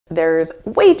there's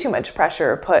way too much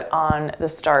pressure put on the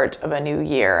start of a new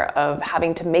year of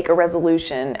having to make a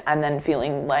resolution and then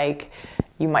feeling like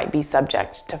you might be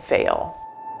subject to fail.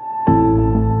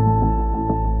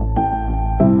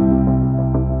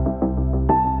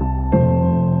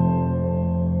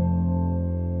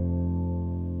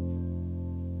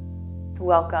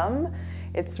 Welcome.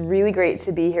 It's really great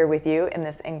to be here with you in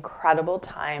this incredible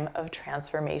time of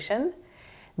transformation.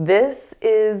 This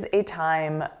is a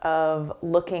time of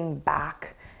looking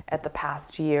back at the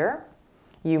past year.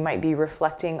 You might be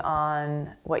reflecting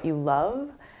on what you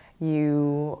love.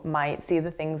 You might see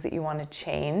the things that you want to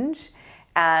change.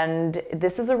 And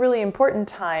this is a really important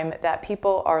time that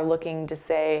people are looking to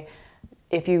say,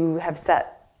 if you have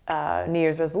set New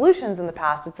Year's resolutions in the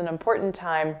past, it's an important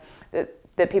time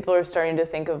that people are starting to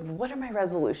think of, what are my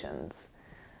resolutions?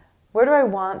 Where do I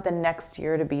want the next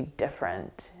year to be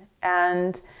different?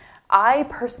 And I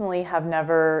personally have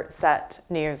never set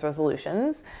New Year's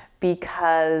resolutions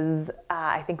because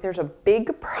I think there's a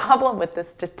big problem with the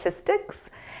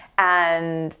statistics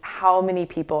and how many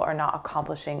people are not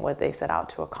accomplishing what they set out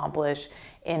to accomplish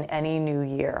in any new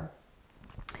year.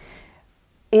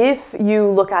 If you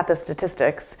look at the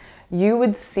statistics, you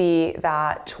would see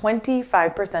that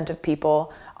 25% of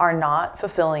people are not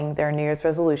fulfilling their New Year's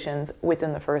resolutions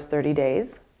within the first 30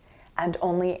 days, and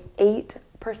only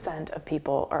 8% of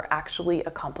people are actually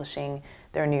accomplishing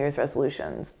their New Year's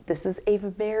resolutions. This is a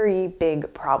very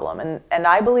big problem, and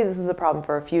I believe this is a problem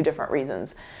for a few different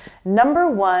reasons. Number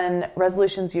one,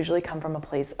 resolutions usually come from a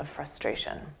place of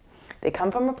frustration. They come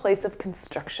from a place of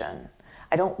constriction.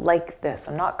 I don't like this,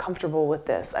 I'm not comfortable with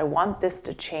this, I want this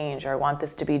to change, or I want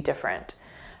this to be different,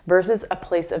 versus a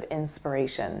place of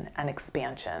inspiration and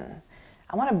expansion.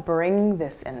 I want to bring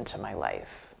this into my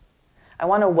life. I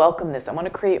want to welcome this. I want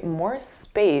to create more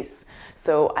space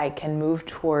so I can move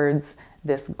towards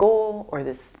this goal or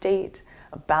this state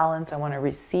of balance. I want to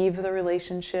receive the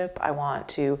relationship. I want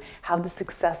to have the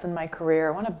success in my career.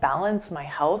 I want to balance my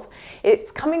health.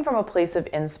 It's coming from a place of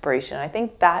inspiration. I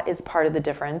think that is part of the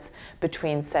difference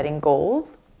between setting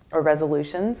goals or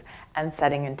resolutions and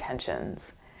setting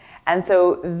intentions. And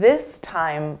so this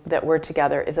time that we're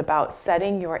together is about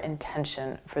setting your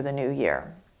intention for the new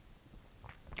year.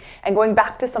 And going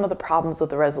back to some of the problems with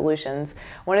the resolutions,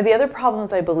 one of the other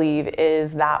problems I believe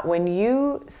is that when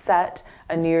you set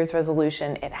a New Year's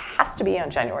resolution, it has to be on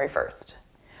January 1st.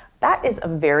 That is a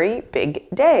very big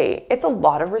day. It's a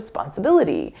lot of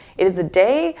responsibility. It is a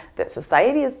day that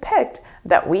society has picked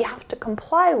that we have to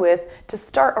comply with to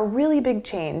start a really big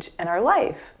change in our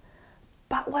life.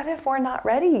 But what if we're not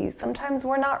ready? Sometimes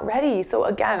we're not ready. So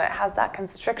again, it has that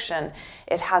constriction.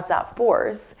 It has that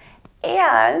force.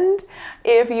 And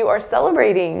if you are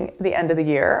celebrating the end of the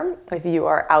year, if you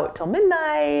are out till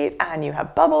midnight and you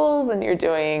have bubbles and you're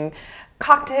doing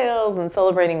cocktails and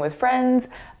celebrating with friends,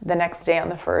 the next day on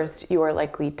the 1st, you are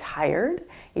likely tired,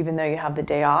 even though you have the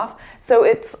day off. So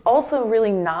it's also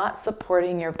really not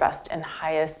supporting your best and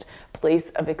highest place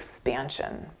of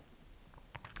expansion.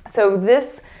 So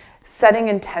this setting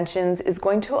intentions is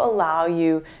going to allow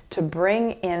you to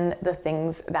bring in the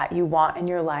things that you want in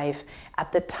your life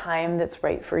at the time that's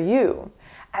right for you.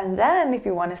 And then if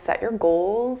you want to set your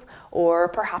goals or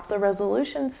perhaps a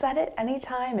resolution, set it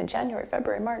anytime in January,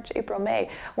 February, March, April,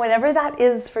 May, whenever that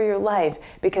is for your life,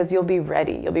 because you'll be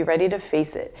ready. You'll be ready to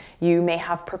face it. You may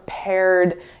have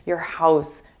prepared your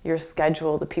house, your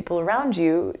schedule, the people around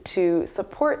you to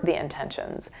support the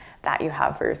intentions that you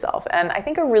have for yourself. And I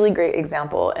think a really great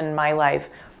example in my life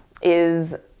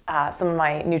is some of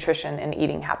my nutrition and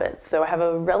eating habits. So I have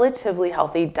a relatively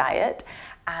healthy diet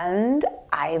and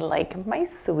I like my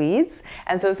sweets.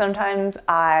 And so sometimes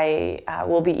I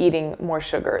will be eating more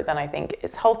sugar than I think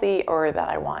is healthy or that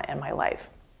I want in my life.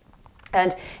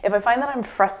 And if I find that I'm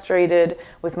frustrated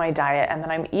with my diet and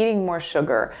that I'm eating more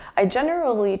sugar, I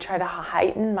generally try to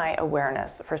heighten my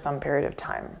awareness for some period of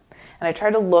time. And I try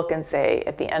to look and say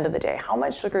at the end of the day, how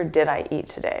much sugar did I eat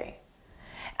today?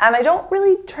 And I don't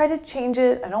really try to change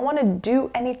it. I don't want to do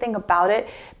anything about it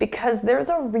because there's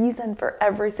a reason for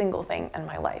every single thing in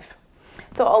my life.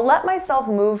 So I'll let myself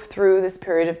move through this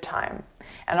period of time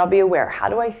and I'll be aware, how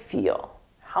do I feel?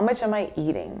 How much am I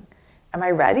eating? Am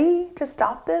I ready to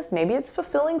stop this? Maybe it's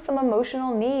fulfilling some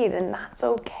emotional need and that's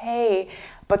okay.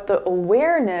 But the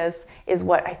awareness is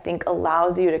what I think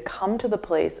allows you to come to the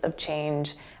place of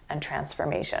change and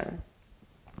transformation.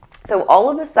 So all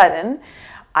of a sudden,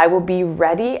 I will be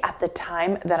ready at the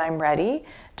time that I'm ready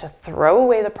to throw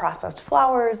away the processed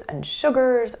flours and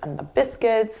sugars and the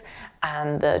biscuits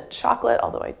And the chocolate,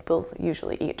 although I will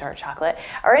usually eat dark chocolate,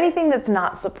 or anything that's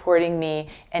not supporting me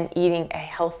in eating a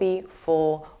healthy,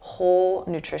 full, whole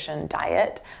nutrition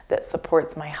diet that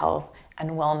supports my health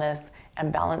and wellness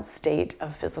and balanced state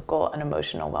of physical and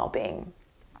emotional well-being.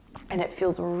 And it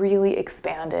feels really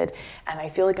expanded, and I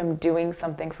feel like I'm doing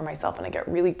something for myself, and I get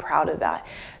really proud of that.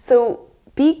 So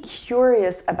be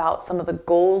curious about some of the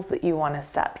goals that you want to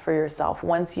set for yourself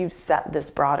once you've set this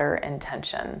broader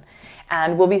intention.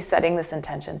 And we'll be setting this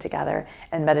intention together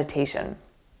in meditation.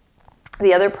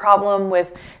 The other problem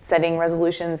with setting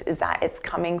resolutions is that it's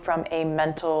coming from a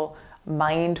mental,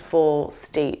 mindful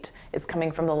state. It's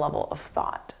coming from the level of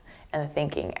thought and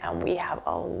thinking, and we have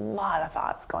a lot of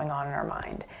thoughts going on in our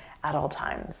mind at all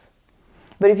times.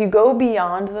 But if you go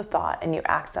beyond the thought and you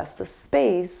access the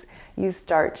space, you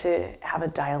start to have a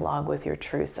dialogue with your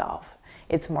true self.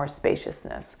 It's more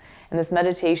spaciousness. In this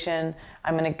meditation,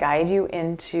 I'm going to guide you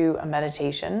into a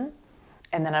meditation,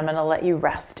 and then I'm going to let you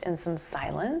rest in some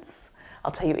silence.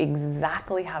 I'll tell you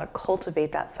exactly how to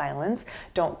cultivate that silence.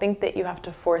 Don't think that you have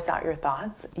to force out your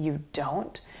thoughts. You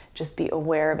don't. Just be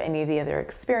aware of any of the other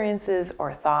experiences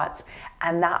or thoughts,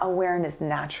 and that awareness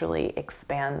naturally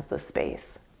expands the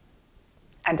space.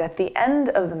 And at the end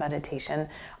of the meditation,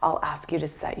 I'll ask you to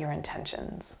set your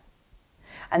intentions.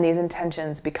 And these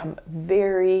intentions become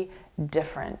very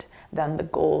different than the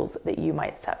goals that you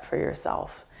might set for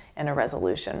yourself in a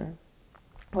resolution.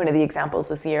 One of the examples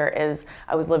this year is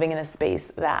I was living in a space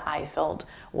that I felt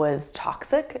was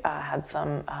toxic, had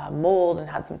some mold and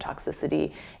had some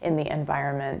toxicity in the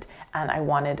environment, and I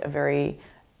wanted a very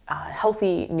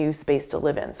healthy new space to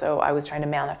live in. So I was trying to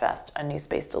manifest a new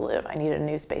space to live. I needed a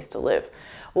new space to live.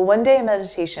 Well, one day in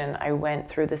meditation, I went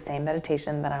through the same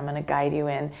meditation that I'm going to guide you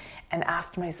in and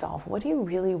asked myself, what do you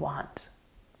really want?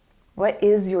 What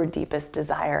is your deepest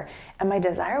desire? And my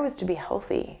desire was to be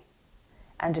healthy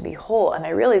and to be whole. And I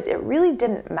realized it really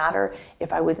didn't matter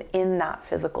if I was in that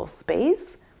physical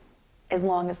space, as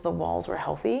long as the walls were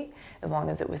healthy, as long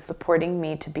as it was supporting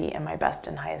me to be in my best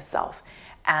and highest self.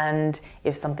 And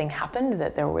if something happened,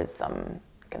 that there was some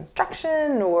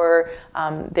construction or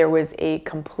there was a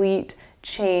complete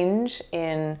change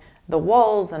in the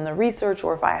walls and the research,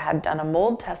 or if I had done a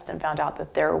mold test and found out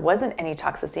that there wasn't any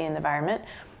toxicity in the environment,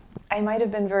 I might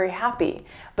have been very happy.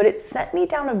 But it sent me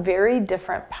down a very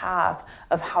different path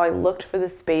of how I looked for the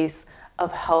space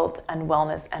of health and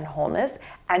wellness and wholeness.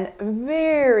 And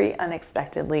very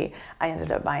unexpectedly, I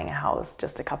ended up buying a house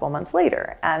just a couple months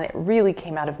later. And it really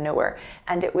came out of nowhere.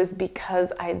 And it was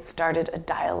because I had started a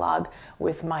dialogue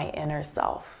with my inner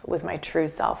self, with my true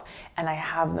self. And I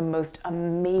have the most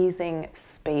amazing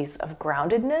space of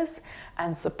groundedness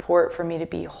and support for me to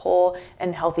be whole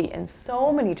and healthy in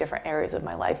so many different areas of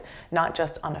my life, not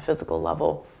just on a physical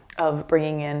level of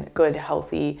bringing in good,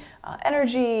 healthy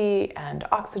energy and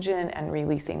oxygen and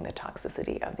releasing the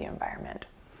toxicity of the environment.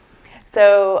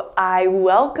 So I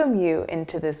welcome you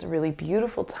into this really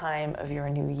beautiful time of your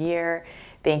new year.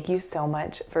 Thank you so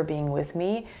much for being with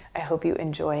me. I hope you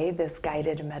enjoy this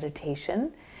guided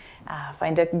meditation.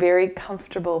 Find a very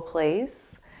comfortable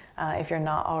place. If you're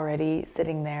not already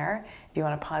sitting there, if you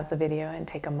want to pause the video and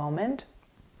take a moment.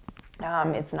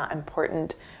 It's not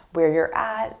important where you're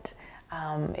at.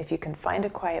 If you can find a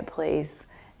quiet place,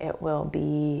 it will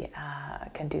be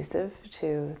conducive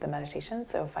to the meditation.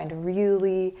 So find a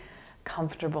really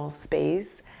comfortable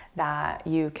space that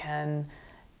you can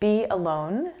be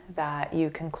alone, that you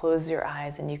can close your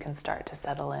eyes and you can start to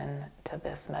settle in to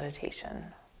this meditation.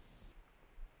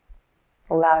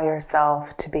 Allow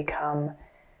yourself to become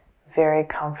very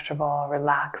comfortable,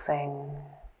 relaxing.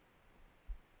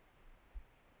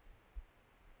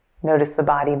 Notice the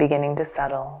body beginning to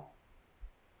settle.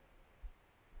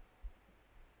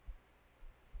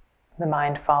 The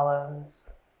mind follows.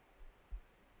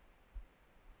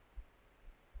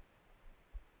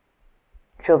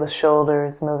 Feel the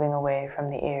shoulders moving away from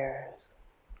the ears.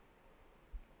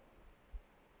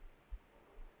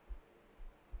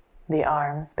 The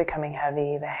arms becoming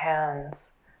heavy, the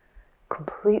hands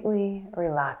completely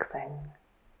relaxing.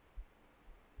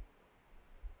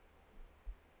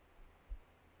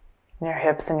 Your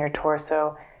hips and your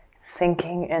torso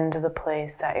sinking into the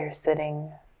place that you're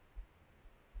sitting.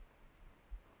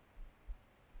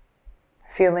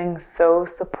 Feeling so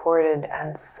supported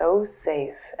and so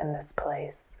safe in this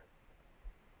place.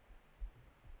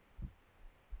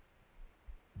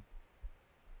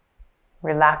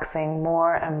 Relaxing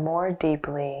more and more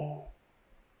deeply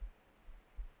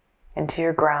into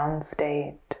your ground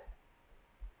state,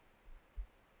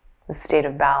 the state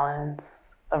of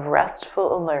balance, of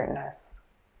restful alertness.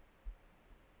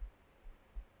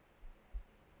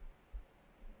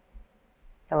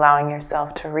 allowing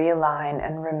yourself to realign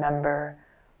and remember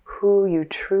who you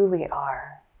truly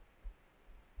are.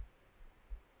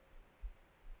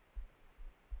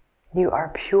 You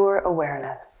are pure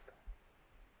awareness.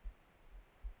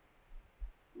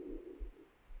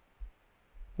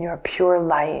 You are pure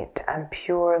light and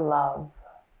pure love.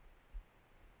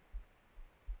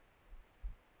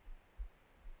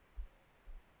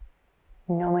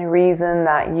 The only reason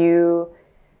that you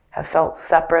have felt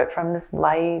separate from this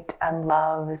light and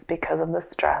love is because of the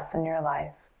stress in your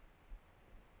life.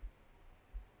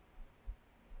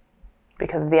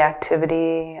 Because of the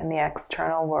activity in the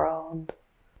external world.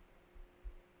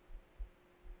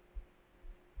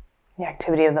 The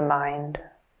activity of the mind.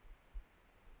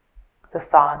 The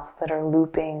thoughts that are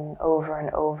looping over and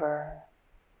over.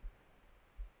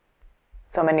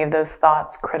 So many of those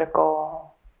thoughts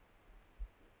critical,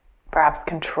 perhaps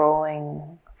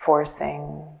controlling,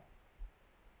 forcing.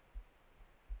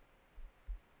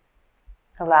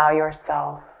 Allow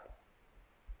yourself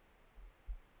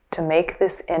to make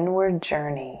this inward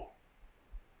journey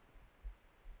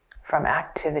from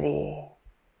activity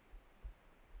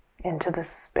into the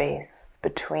space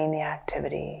between the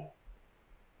activity,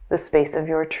 the space of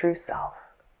your true self,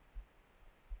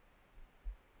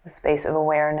 the space of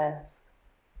awareness,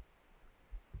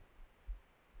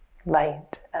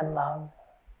 light and love.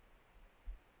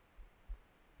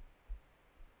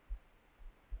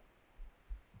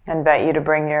 I invite you to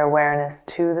bring your awareness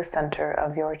to the center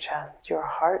of your chest, your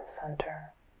heart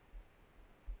center.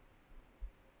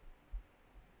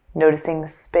 Noticing the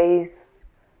space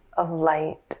of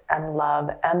light and love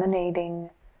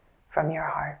emanating from your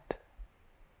heart.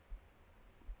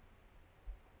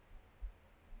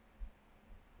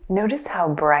 Notice how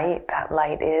bright that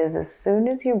light is as soon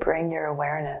as you bring your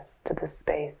awareness to this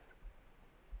space.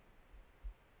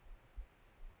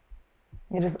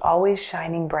 It is always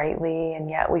shining brightly, and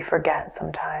yet we forget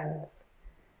sometimes.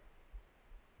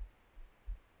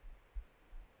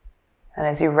 And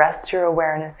as you rest your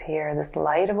awareness here, this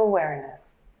light of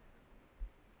awareness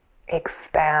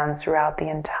expands throughout the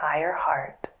entire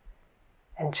heart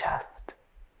and chest,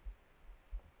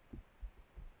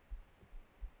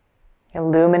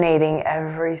 illuminating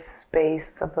every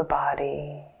space of the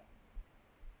body.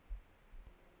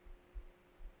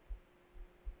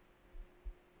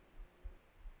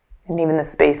 And even the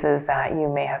spaces that you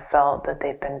may have felt that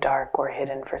they've been dark or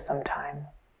hidden for some time.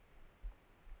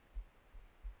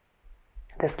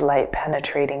 This light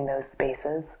penetrating those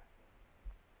spaces.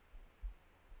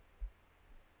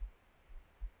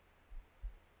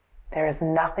 There is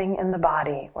nothing in the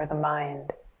body or the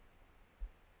mind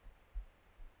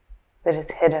that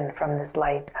is hidden from this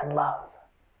light and love.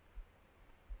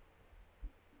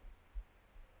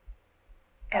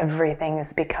 Everything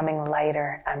is becoming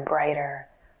lighter and brighter,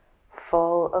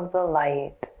 full of the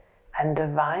light and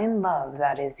divine love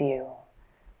that is you.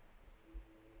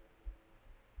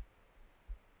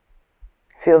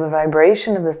 Feel the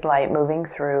vibration of this light moving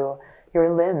through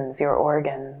your limbs, your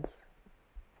organs,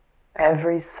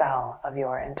 every cell of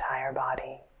your entire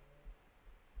body.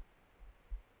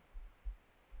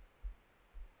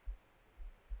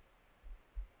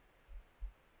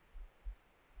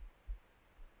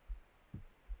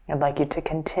 I'd like you to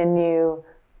continue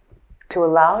to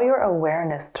allow your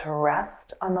awareness to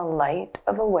rest on the light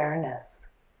of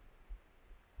awareness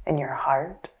in your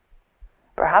heart,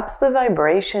 perhaps the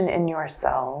vibration in your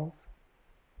cells.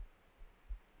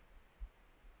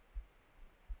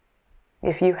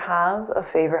 If you have a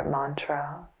favorite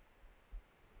mantra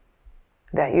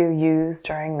that you use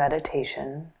during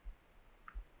meditation,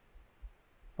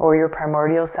 or your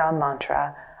primordial sound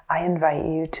mantra, I invite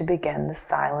you to begin the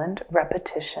silent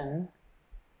repetition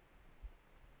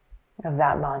of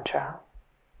that mantra.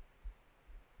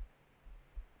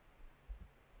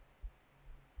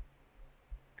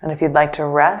 And if you'd like to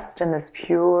rest in this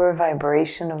pure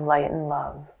vibration of light and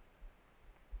love,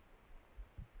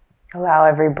 allow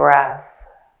every breath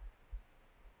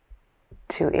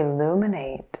to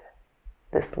illuminate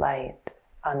this light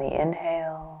on the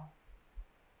inhale,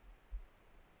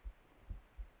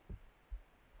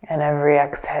 and every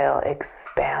exhale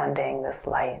expanding this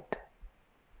light.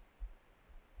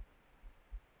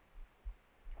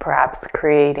 Perhaps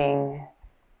creating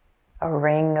a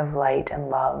ring of light and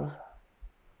love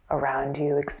around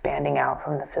you, expanding out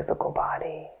from the physical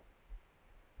body.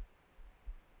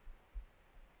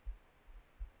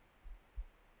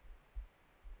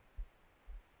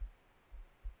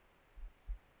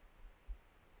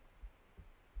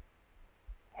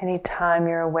 Anytime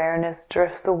your awareness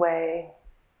drifts away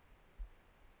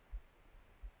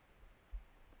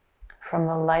from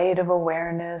the light of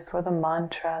awareness or the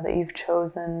mantra that you've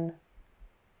chosen,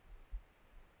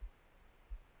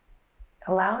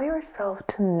 Allow yourself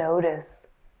to notice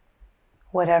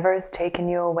whatever has taken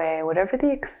you away, whatever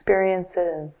the experience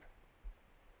is.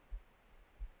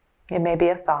 It may be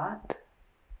a thought.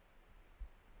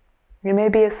 It may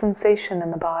be a sensation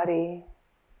in the body.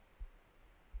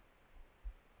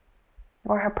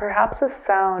 Or perhaps a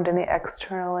sound in the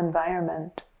external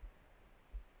environment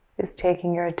is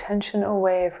taking your attention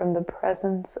away from the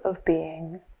presence of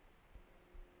being.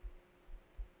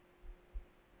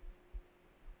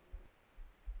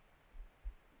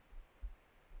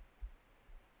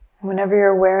 Whenever your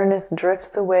awareness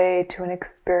drifts away to an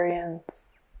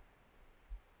experience,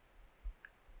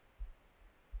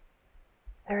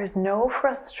 there is no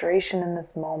frustration in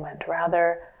this moment.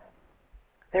 Rather,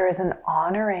 there is an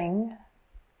honoring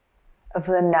of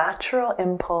the natural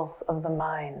impulse of the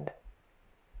mind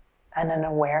and an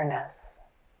awareness.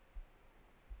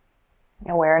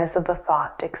 Awareness of the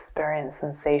thought, experience,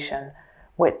 sensation,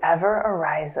 whatever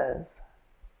arises.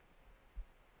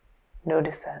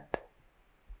 Notice it.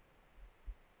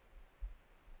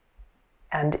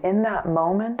 And in that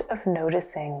moment of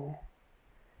noticing,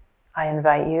 I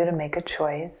invite you to make a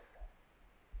choice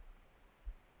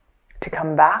to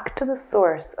come back to the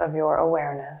source of your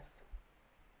awareness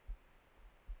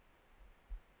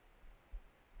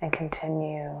and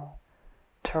continue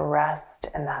to rest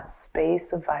in that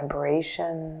space of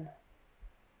vibration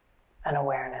and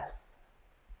awareness,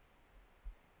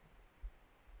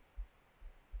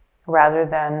 rather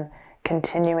than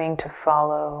continuing to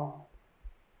follow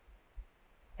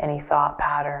any thought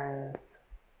patterns.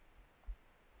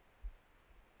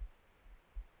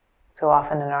 So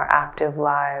often in our active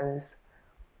lives,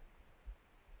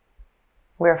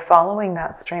 we're following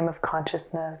that stream of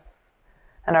consciousness,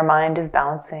 and our mind is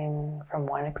bouncing from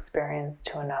one experience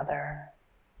to another.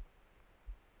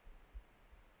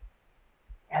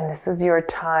 And this is your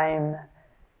time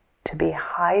to be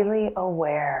highly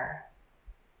aware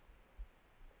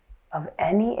of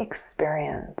any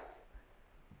experience.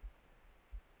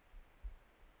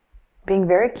 Being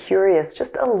very curious,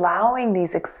 just allowing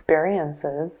these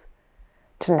experiences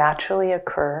to naturally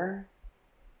occur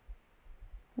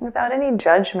without any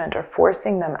judgment or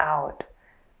forcing them out.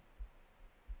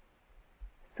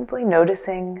 Simply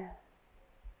noticing,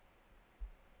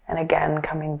 and again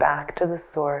coming back to the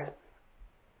source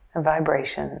and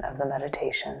vibration of the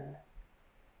meditation.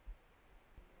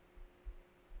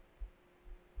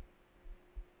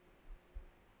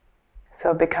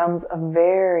 So it becomes a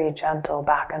very gentle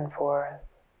back and forth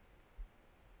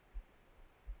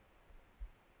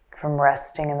from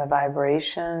resting in the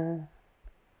vibration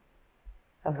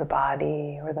of the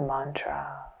body or the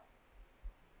mantra,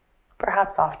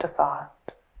 perhaps off to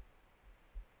thought,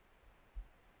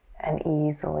 and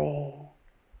easily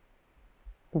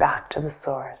back to the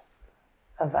source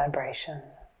of vibration.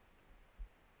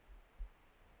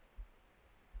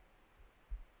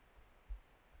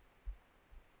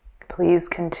 Please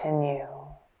continue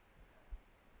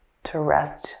to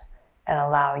rest and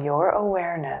allow your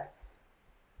awareness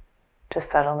to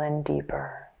settle in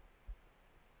deeper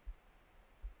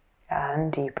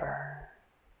and deeper.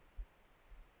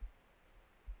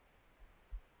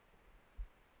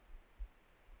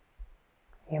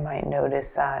 You might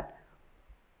notice that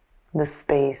the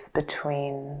space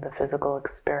between the physical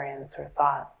experience or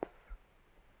thoughts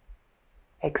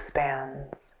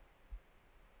expands.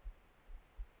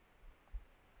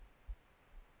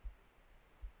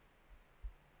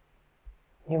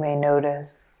 You may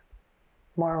notice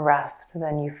more rest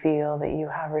than you feel that you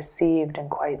have received in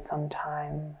quite some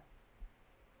time.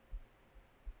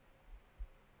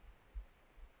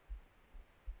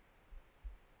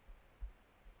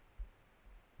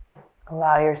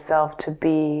 Allow yourself to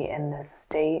be in this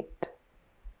state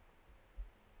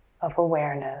of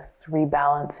awareness,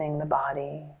 rebalancing the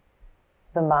body,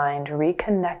 the mind,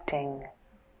 reconnecting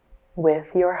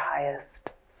with your highest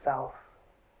self.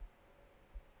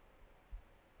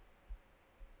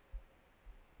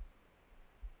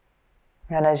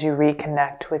 And as you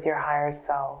reconnect with your higher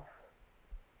self,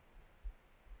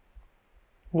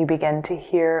 you begin to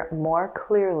hear more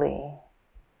clearly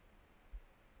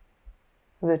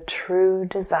the true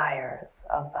desires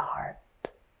of the heart.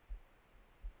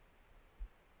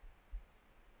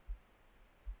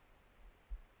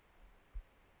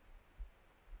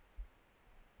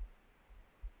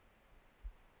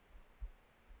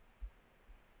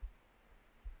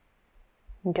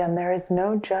 Again, there is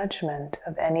no judgment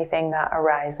of anything that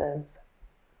arises.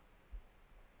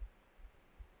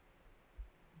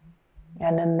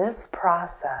 And in this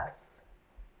process,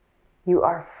 you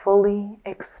are fully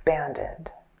expanded.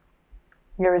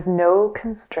 There is no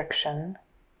constriction.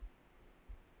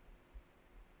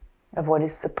 of what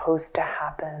is supposed to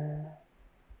happen.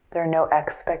 There are no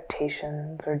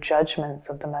expectations or judgments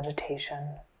of the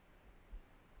meditation.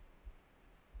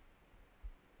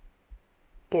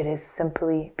 It is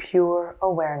simply pure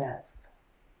awareness.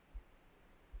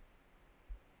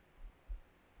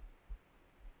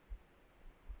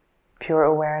 Pure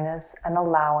awareness and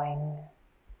allowing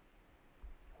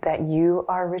that you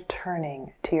are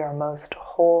returning to your most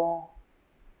whole,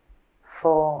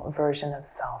 full version of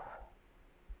self.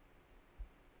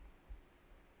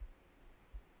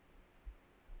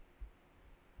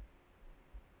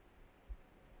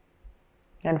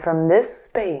 And from this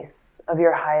space of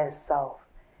your highest self,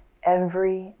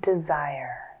 every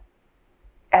desire,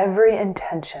 every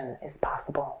intention is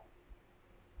possible.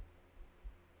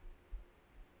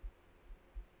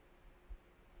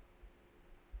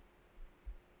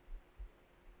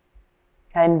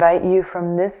 I invite you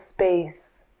from this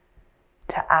space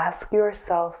to ask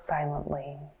yourself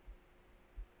silently,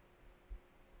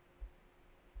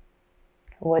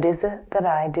 what is it that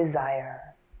I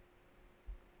desire?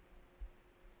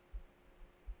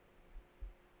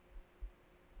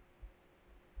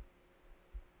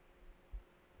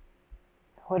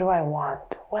 What do I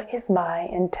want? What is my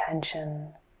intention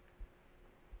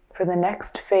for the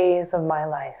next phase of my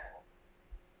life?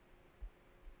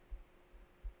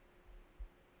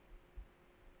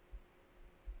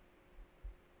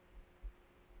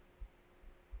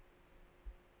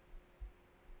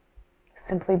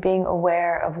 Simply being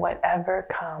aware of whatever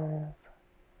comes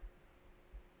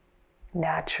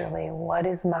naturally. What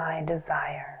is my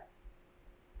desire?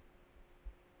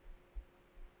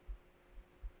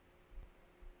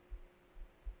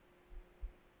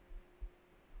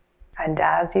 And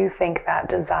as you think that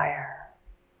desire,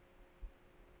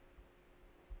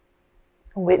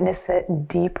 witness it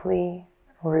deeply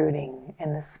rooting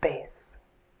in the space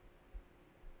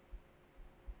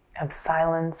of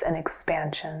silence and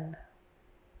expansion,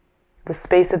 the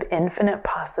space of infinite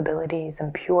possibilities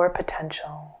and pure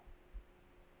potential.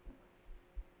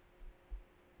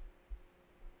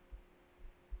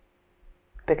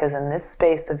 Because in this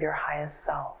space of your highest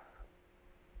self,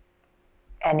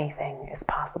 anything is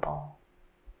possible.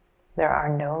 There are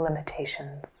no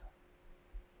limitations.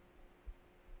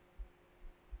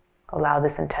 Allow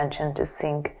this intention to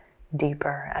sink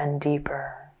deeper and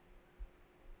deeper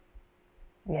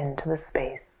into the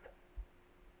space.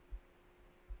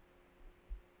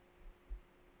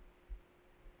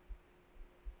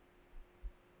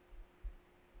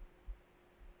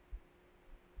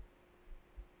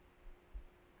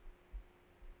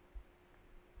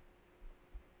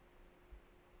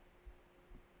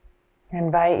 I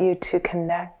invite you to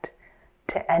connect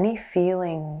to any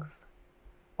feelings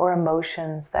or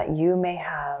emotions that you may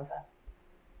have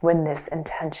when this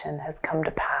intention has come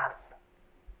to pass.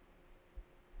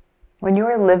 When you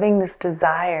are living this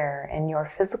desire in your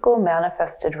physical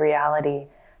manifested reality,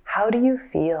 how do you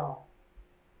feel?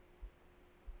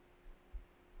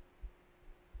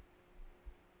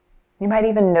 You might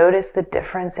even notice the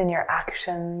difference in your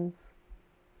actions.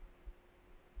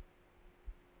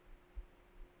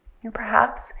 And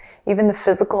perhaps even the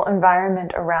physical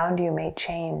environment around you may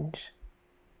change.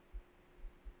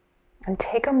 And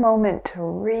take a moment to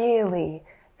really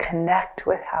connect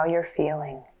with how you're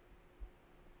feeling,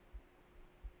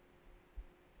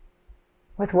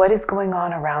 with what is going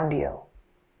on around you.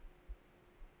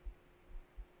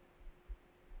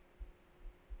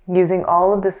 Using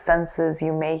all of the senses,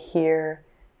 you may hear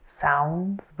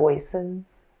sounds,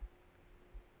 voices.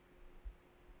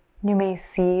 You may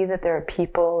see that there are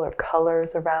people or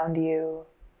colors around you.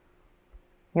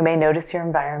 You may notice your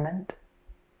environment.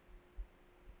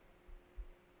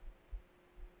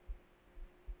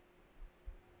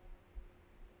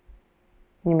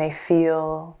 You may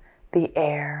feel the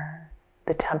air,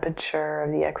 the temperature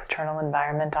of the external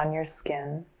environment on your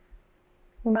skin.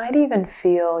 You might even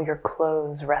feel your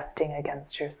clothes resting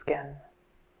against your skin.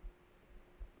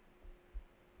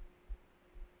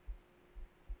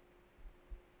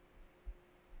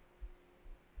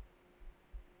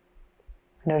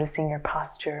 Noticing your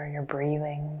posture, your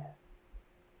breathing.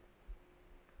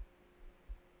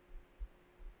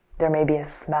 There may be a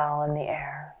smell in the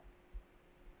air.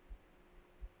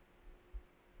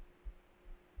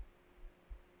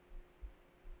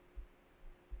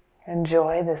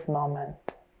 Enjoy this moment.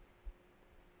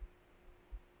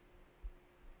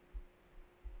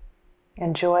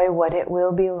 Enjoy what it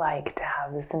will be like to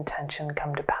have this intention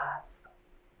come to pass.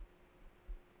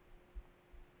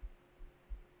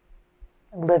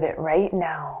 Live it right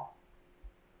now.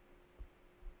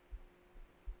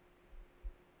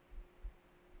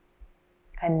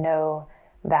 And know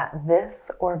that this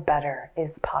or better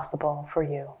is possible for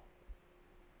you.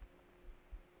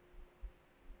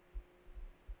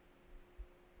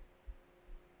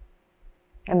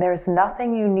 And there's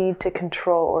nothing you need to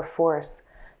control or force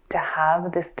to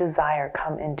have this desire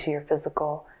come into your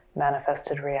physical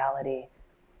manifested reality.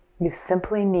 You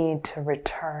simply need to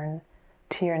return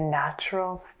to your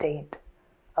natural state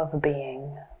of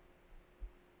being.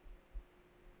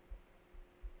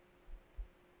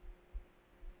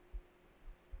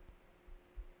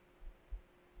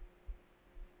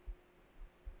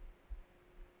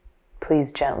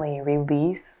 Please gently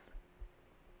release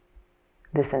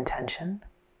this intention,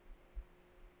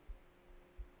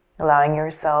 allowing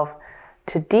yourself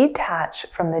to detach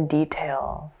from the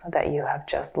details that you have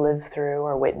just lived through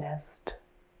or witnessed.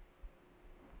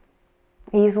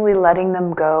 Easily letting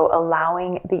them go,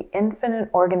 allowing the infinite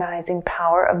organizing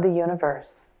power of the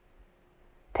universe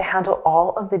to handle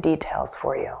all of the details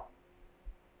for you.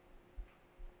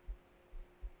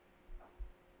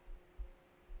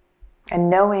 And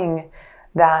knowing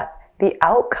that the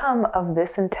outcome of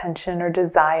this intention or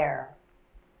desire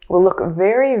will look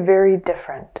very, very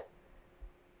different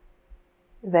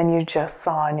than you just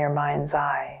saw in your mind's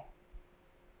eye.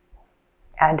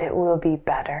 And it will be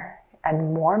better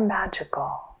and more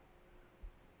magical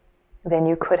than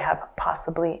you could have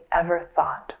possibly ever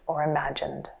thought or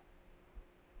imagined.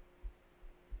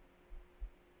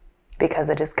 Because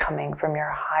it is coming from your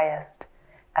highest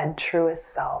and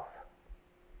truest self.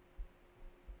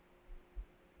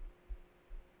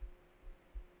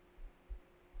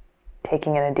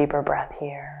 Taking in a deeper breath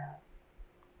here.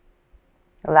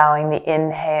 Allowing the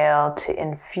inhale to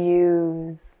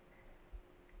infuse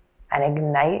and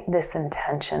ignite this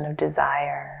intention of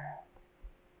desire.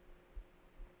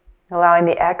 Allowing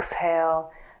the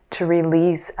exhale to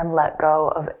release and let go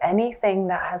of anything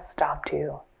that has stopped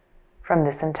you from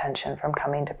this intention from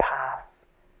coming to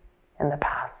pass in the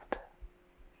past.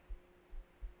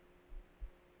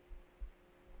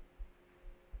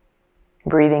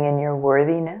 Breathing in your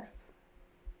worthiness.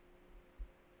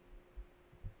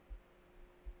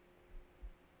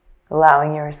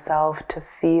 Allowing yourself to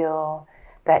feel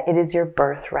that it is your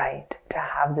birthright to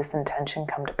have this intention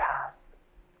come to pass.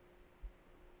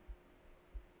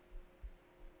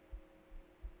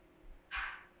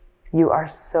 You are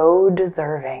so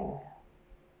deserving.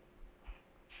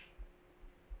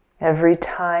 Every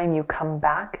time you come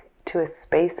back to a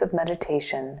space of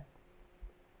meditation,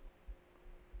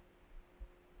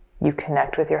 you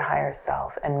connect with your higher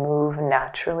self and move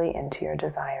naturally into your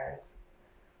desires.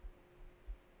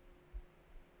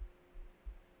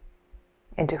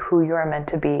 Into who you are meant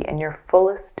to be in your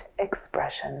fullest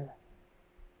expression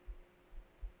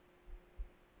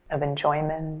of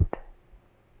enjoyment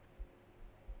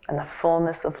and the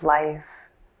fullness of life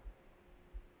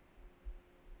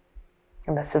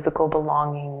and the physical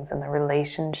belongings and the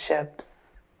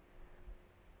relationships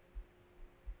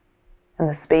and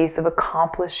the space of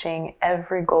accomplishing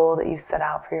every goal that you set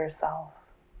out for yourself.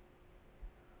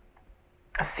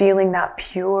 Of feeling that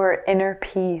pure inner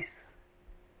peace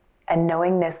and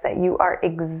knowingness that you are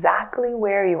exactly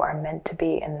where you are meant to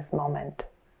be in this moment.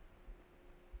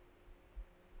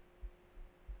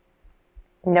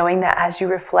 Knowing that as you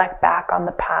reflect back on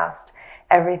the past,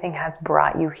 everything has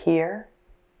brought you here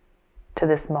to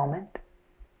this moment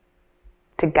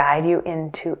to guide you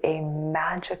into a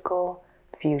magical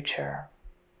future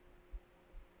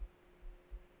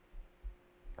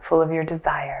full of your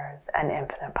desires and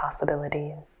infinite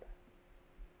possibilities.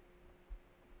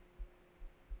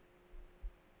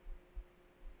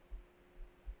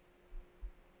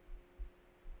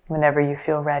 Whenever you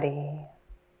feel ready,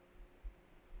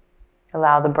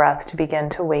 allow the breath to begin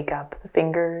to wake up the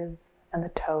fingers and the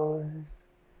toes.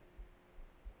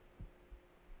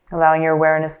 Allowing your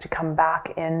awareness to come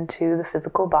back into the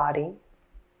physical body.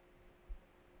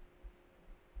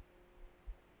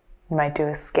 You might do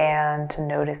a scan to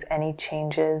notice any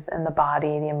changes in the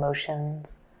body, the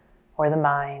emotions, or the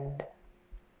mind.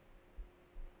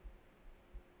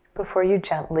 Before you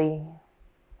gently,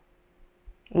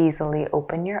 easily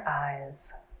open your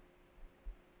eyes,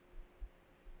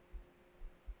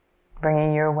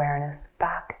 bringing your awareness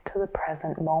back to the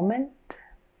present moment,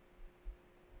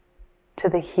 to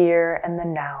the here and the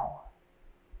now.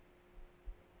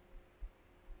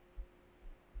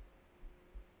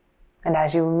 And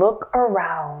as you look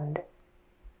around,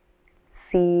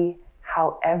 see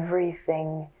how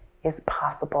everything is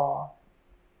possible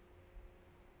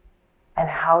and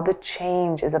how the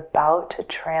change is about to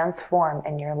transform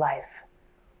in your life.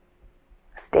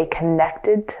 Stay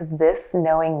connected to this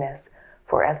knowingness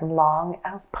for as long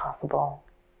as possible.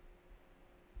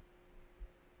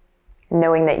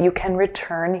 knowing that you can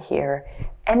return here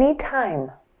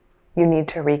anytime you need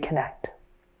to reconnect.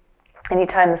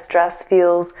 Anytime the stress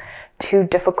feels too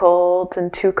difficult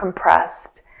and too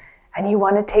compressed, and you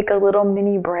want to take a little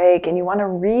mini break and you want to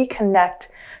reconnect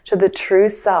to the true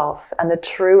self and the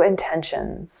true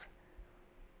intentions,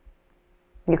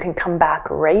 you can come back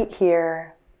right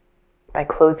here by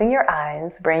closing your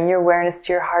eyes, bringing your awareness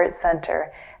to your heart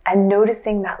center, and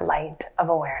noticing that light of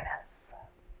awareness.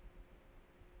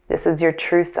 This is your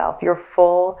true self, your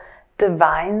full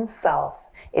divine self.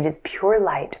 It is pure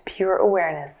light, pure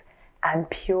awareness, and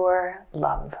pure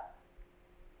love.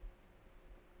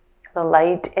 The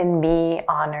light in me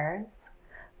honors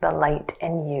the light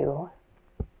in you.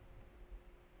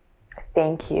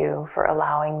 Thank you for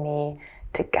allowing me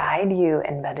to guide you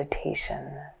in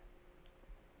meditation.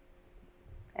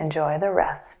 Enjoy the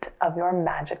rest of your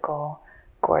magical,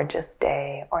 gorgeous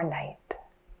day or night.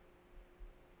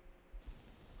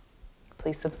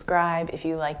 Please subscribe if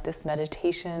you like this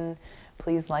meditation.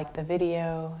 Please like the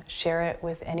video, share it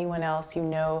with anyone else you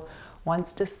know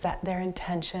wants to set their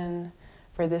intention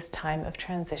for this time of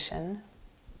transition.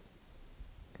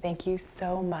 Thank you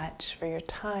so much for your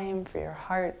time, for your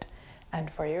heart,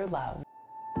 and for your love.